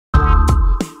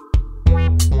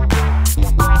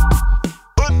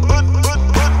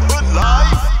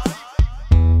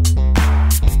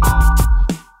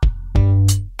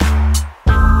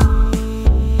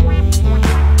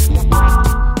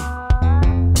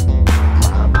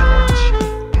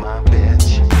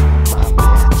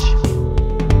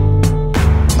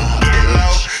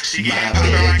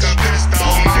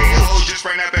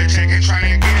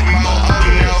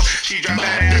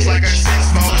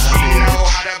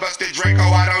busted Draco,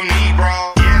 I don't need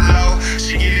bro. Get low,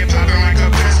 she get it poppin' like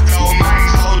a pistol. My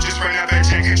hoe just ran up a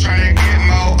check and tryna get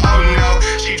mo. Oh no,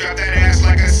 she dropped that ass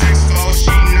like a 6-4.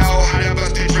 She know how to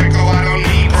bust the Draco, I don't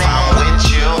need bro. If I'm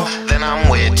with you, then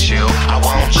I'm with you. I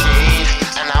won't cheat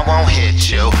and I won't hit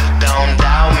you. Don't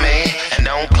doubt me and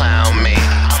don't clown me.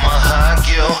 I'ma hug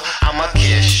you, I'ma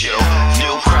kiss you. If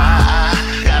you cry,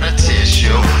 I got a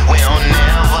tissue. We don't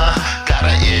never got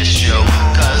an issue,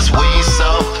 cause we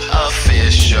so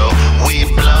official. We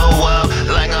blow up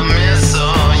like a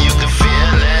missile. You can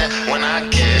feel it when I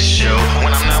kiss you.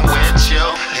 When I'm not with you,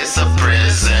 it's a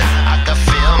prison. I can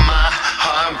feel my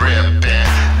heart ripping.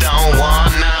 Don't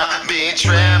wanna be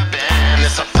tripping.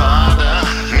 It's a part of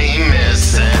me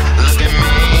missing. Look at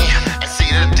me and see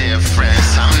the difference.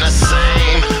 I'm the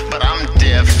same, but I'm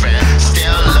different.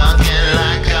 Still looking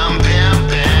like I'm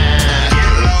pimping.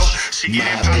 Get low, she get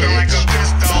it poppin' like a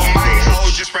pistol. My hoe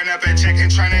just ran up a check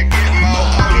and tryna get mo.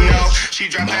 Oh no, she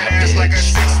dropped that ass like a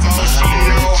 6-4. She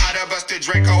know how to bust the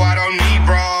Draco, I don't need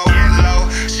bro. Get low,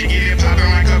 she get it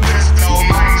poppin' like a pistol.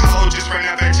 My hoe just ran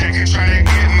up a check and tryna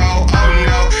get mo. Oh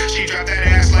no, she dropped that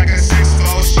ass like a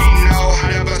 6-4. She know how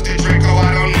to bust the Draco,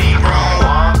 I don't need bro.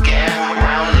 Walking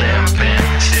around limping,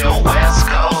 still West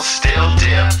Coast, still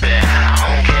dipping. I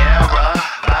don't care about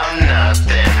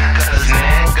nothing, cause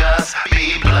niggas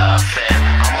be bluffing.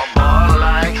 I'm a ball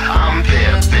like I'm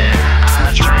pippin'.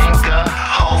 I drink a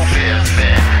whole fifth.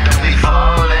 Don't be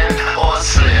falling or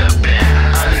slipping.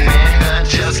 A nigga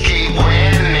just keep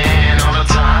winning. All the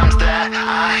times that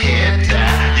I hit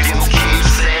that, you can keep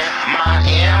saying my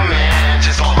image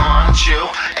just gon' haunt you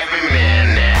every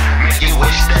minute. Make you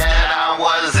wish that I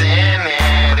was in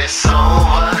it. It's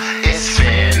over, it's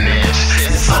finished.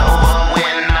 It's over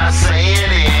when I say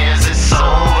it is. It's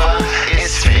over,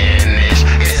 it's finished.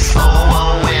 It's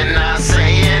over when I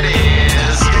say it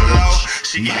is. Get low,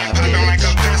 she get it poppin' like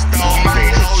a pistol.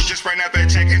 My hoe just ran up a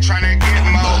check and tryna get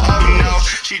mo. Oh no,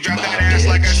 she dropped that ass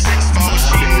like a 6-4.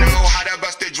 She know how to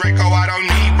bust the Draco, I don't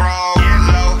need bro.